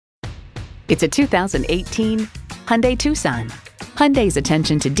It's a 2018 Hyundai Tucson. Hyundai's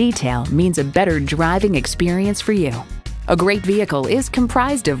attention to detail means a better driving experience for you. A great vehicle is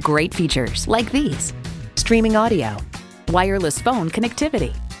comprised of great features like these: streaming audio, wireless phone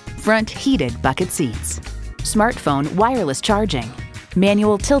connectivity, front heated bucket seats, smartphone wireless charging,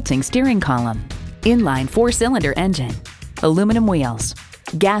 manual tilting steering column, inline 4-cylinder engine, aluminum wheels,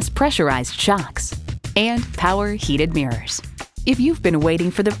 gas pressurized shocks, and power heated mirrors. If you've been waiting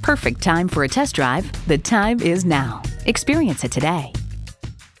for the perfect time for a test drive, the time is now. Experience it today.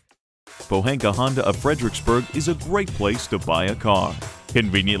 Pohanka Honda of Fredericksburg is a great place to buy a car.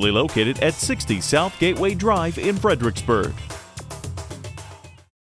 Conveniently located at 60 South Gateway Drive in Fredericksburg.